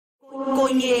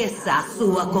Conheça a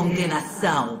sua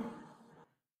condenação.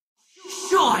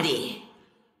 Chore.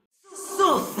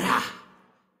 Sofra.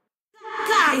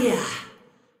 Caia.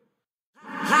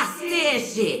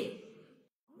 Rasteje.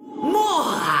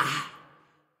 Morra.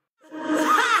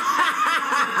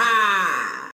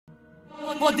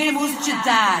 Podemos te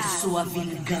dar sua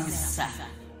vingança.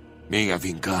 Minha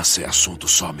vingança é assunto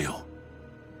só meu.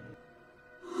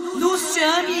 Nos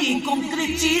chame e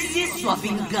concretize sua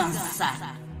vingança.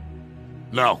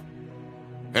 Não.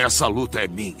 Essa luta é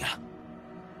minha.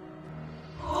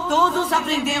 Todos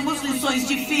aprendemos lições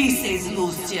difíceis,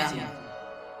 Lúcia.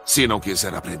 Se não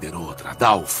quiser aprender outra,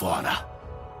 dá-o fora.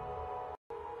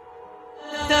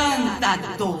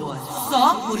 Tanta dor,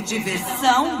 só por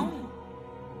diversão?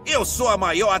 Eu sou a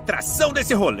maior atração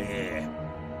desse rolê.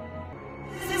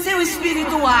 Seu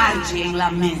espírito arde em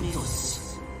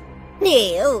lamentos.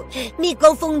 Me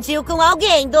confundiu com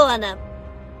alguém, dona.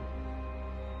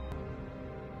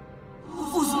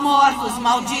 Os mortos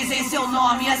maldizem seu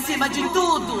nome acima de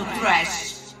tudo,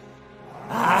 Trash.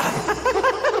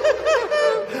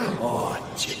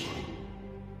 Ótimo.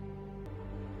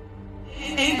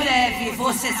 Em breve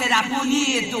você será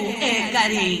punido,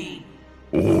 Egarim.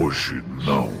 Hoje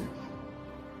não.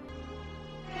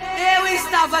 Eu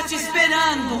estava te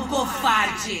esperando,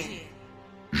 covarde.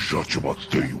 Já te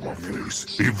matei uma vez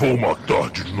e vou matar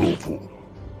de novo.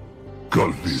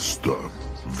 Kalista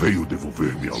veio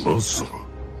devolver minha lança?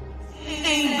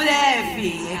 Em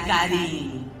breve,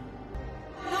 Egarim.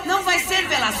 Não vai ser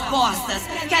pelas costas.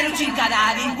 Quero te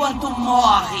encarar enquanto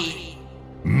morre.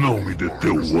 Não me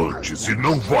deteu antes e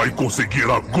não vai conseguir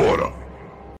agora.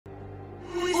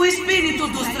 O espírito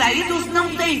dos traídos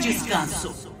não tem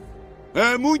descanso.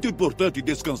 É muito importante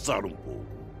descansar um pouco.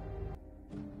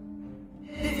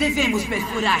 Devemos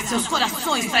perfurar seus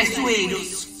corações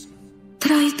traiçoeiros.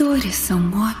 Traidores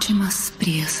são ótimas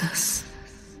presas.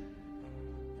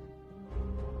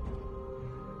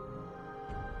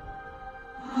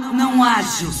 Não há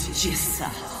justiça,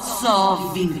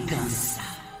 só vingança.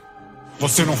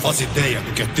 Você não faz ideia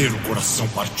do que é ter o coração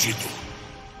partido.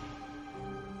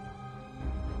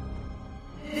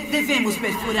 Devemos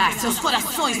perfurar seus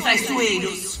corações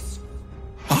traiçoeiros.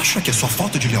 Acha que a sua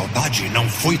falta de lealdade não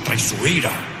foi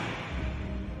traiçoeira?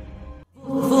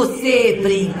 Você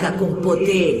brinca com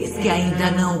poderes que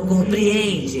ainda não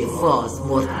compreende, voz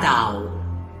mortal.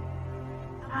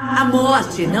 A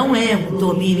morte não é um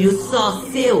domínio só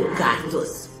seu,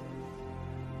 Cartus.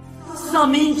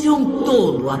 Somente um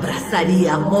tolo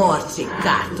abraçaria a morte,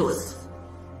 Cartus.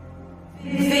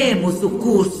 Vemos o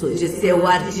curso de seu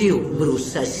ardil,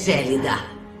 bruxa gélida.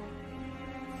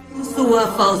 Sua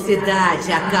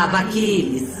falsidade acaba aqui,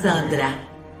 Lissandra.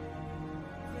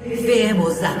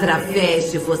 Vemos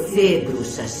através de você,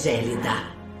 bruxa gélida.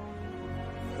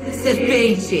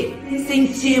 Serpente,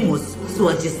 sentimos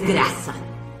sua desgraça.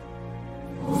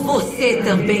 Você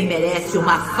também merece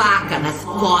uma faca nas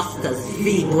costas,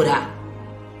 víbora.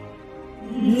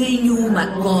 Nenhuma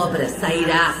cobra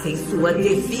sairá sem sua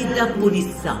devida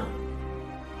punição.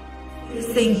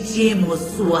 Sentimos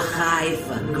sua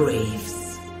raiva,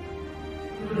 Graves.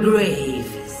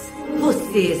 Graves,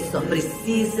 você só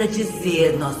precisa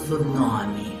dizer nosso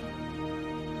nome.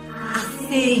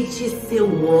 Aceite seu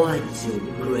ódio,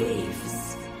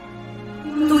 Graves.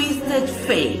 Twisted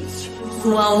Fate,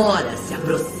 sua hora se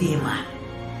aproxima.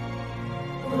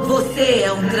 Você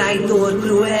é um traidor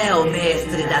cruel,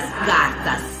 mestre das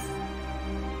cartas.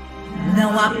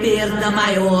 Não há perda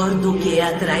maior do que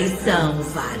a traição,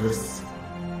 Varus.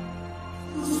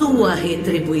 Sua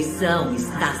retribuição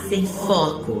está sem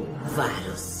foco,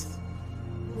 Varus.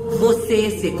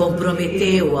 Você se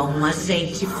comprometeu a um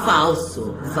agente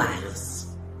falso, Varus.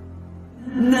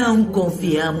 Não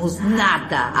confiamos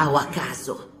nada ao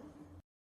acaso.